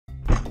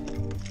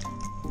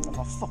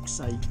for fuck's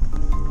sake.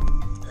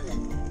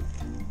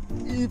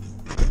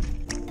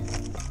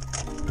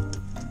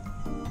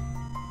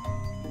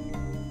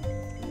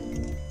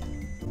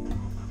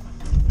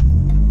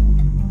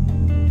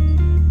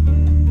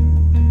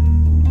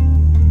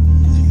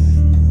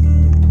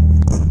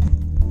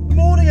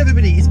 Morning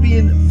everybody, it's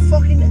been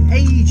fucking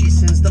ages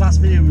since the last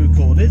video we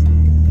recorded.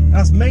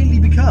 That's mainly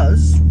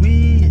because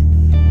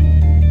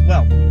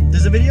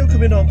there's a video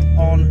coming up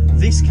on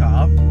this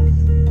car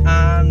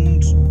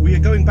and we are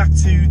going back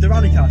to the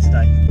rally car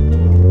today.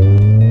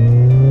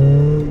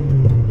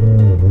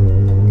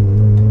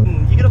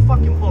 You're gonna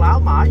fucking pull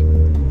out, mate.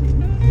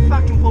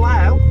 Fucking pull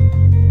out.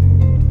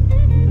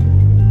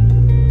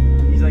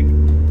 He's like,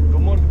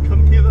 come on,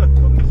 come here,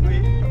 come this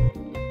way.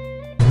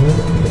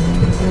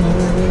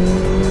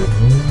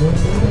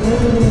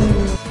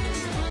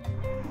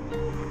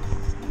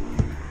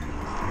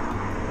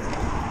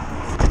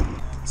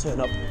 Turn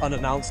up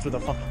unannounced with a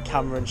fucking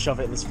camera and shove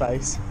it in his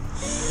face.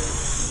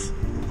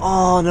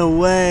 Oh, no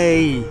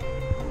way!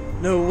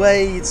 No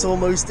way, it's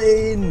almost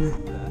in!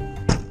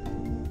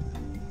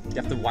 You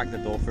have to whack the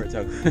door for it to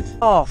open.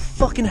 Oh,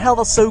 fucking hell,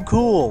 that's so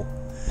cool!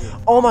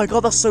 Oh my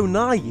god, that's so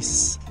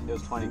nice! It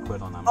was 20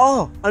 quid on Amazon.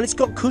 Oh, and it's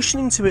got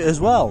cushioning to it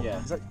as well.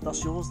 Yeah.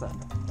 That's yours then?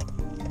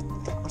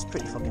 That's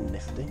pretty fucking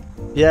nifty.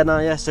 Yeah, no,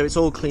 yeah, so it's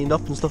all cleaned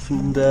up and stuff,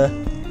 and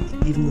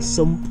even the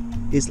sump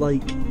is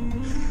like...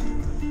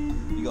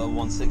 You got a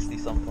 160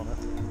 sump on it.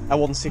 A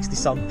 160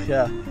 sump,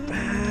 yeah.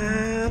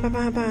 Oh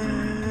my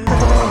god!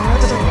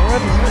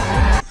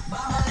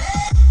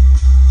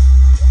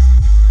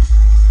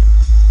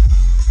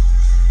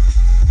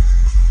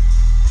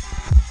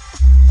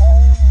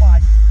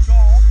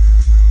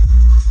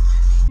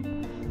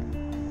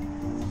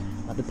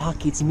 The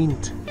packet's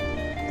mint.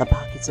 The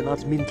packets are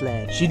not mint,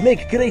 lad. She'd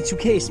make a great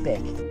UK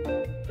spec.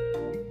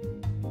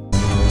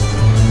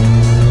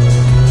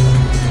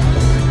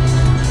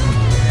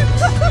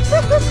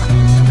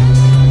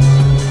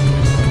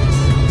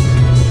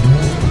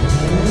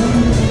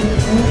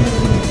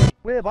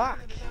 We're back.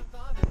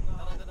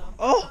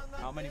 Oh!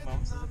 How many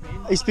months has it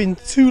been? It's been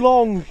too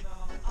long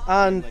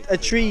and a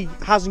tree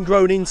hasn't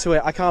grown into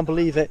it. I can't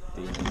believe it.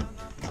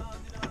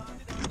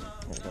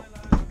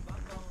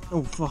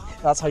 Oh fuck.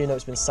 That's how you know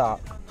it's been sat.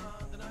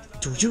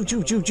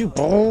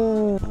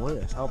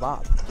 Worse, how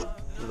bad?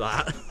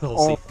 That.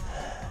 Oh.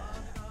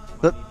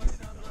 But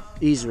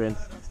these are in.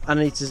 I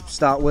need to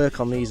start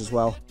work on these as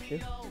well.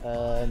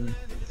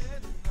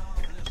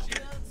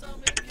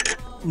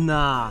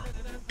 Nah.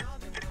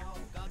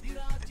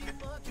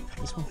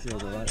 This one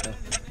feels alright though.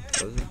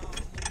 Does it?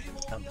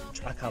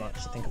 I can't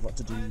actually think of what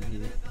to do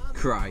here.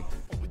 Cry.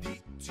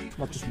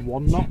 Not just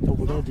one knot, but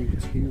we're going to do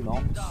 2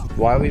 knots.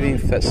 Why are we being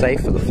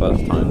safe for the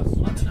first time?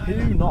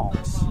 2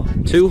 knots?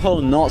 2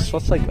 whole knots?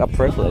 That's like a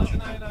privilege.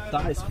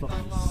 That is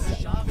fucking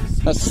safe.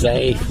 That's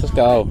safe. Let's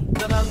go.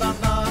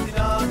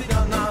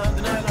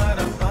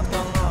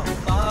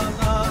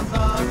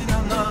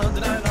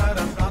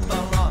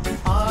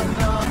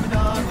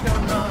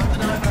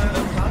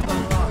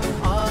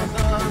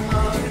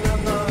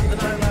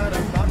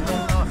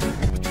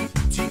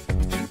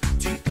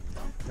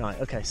 Right,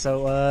 okay,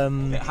 so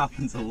It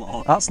happens a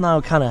lot. that's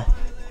now kind of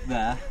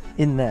There.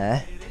 in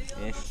there.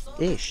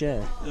 Ish.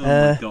 Yeah. Oh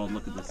my god,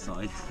 look at this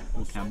side.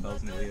 All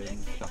Campbell's nearly in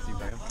chassis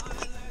rail.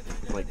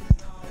 It's like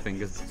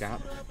fingers gap.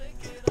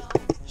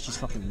 She's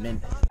fucking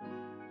mint.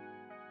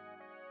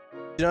 You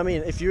know what I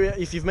mean? If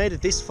you've made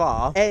it this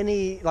far,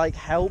 any like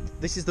help,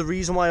 this is the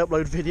reason why I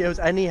upload videos,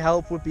 any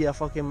help would be a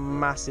fucking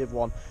massive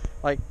one.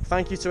 Like,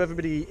 thank you to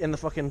everybody in the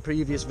fucking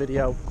previous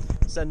video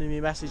sending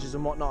me messages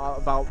and whatnot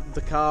about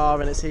the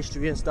car and its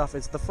history and stuff.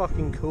 It's the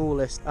fucking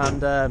coolest,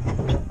 and I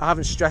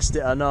haven't stressed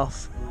it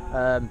enough.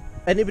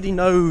 Anybody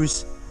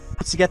knows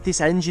how to get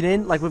this engine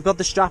in? Like, we've got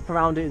the strap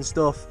around it and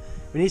stuff.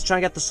 We need to try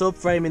and get the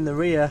subframe in the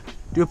rear.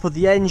 Do we put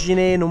the engine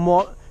in and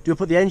what? Do we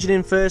put the engine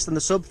in first and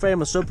the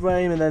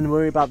subframe and then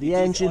worry about the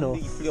engine? Or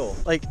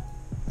like,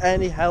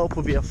 any help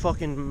would be a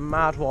fucking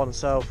mad one.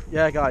 So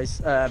yeah,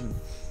 guys,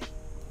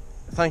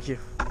 thank you.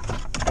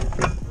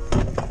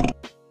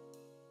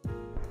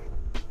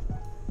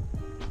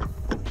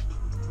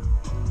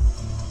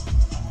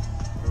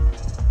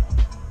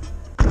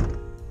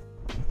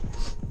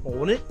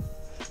 On it.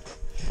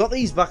 Got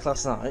these back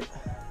last night.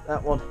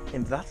 That one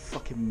in that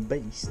fucking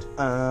beast,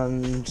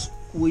 and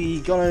we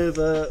gone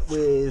over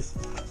with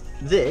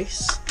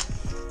this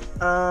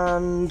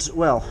and,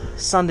 well,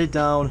 sanded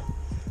down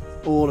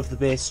all of the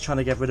bits, trying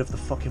to get rid of the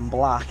fucking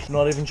black.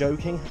 Not even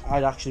joking,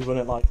 I'd actually run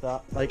it like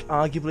that. Like,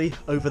 arguably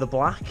over the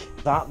black,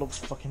 that looks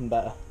fucking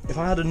better. If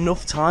I had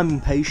enough time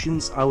and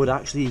patience, I would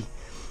actually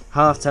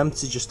half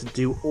tempted just to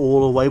do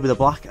all away with the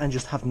black and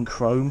just have them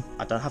chrome.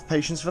 I don't have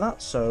patience for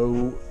that,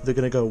 so they're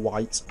gonna go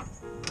white.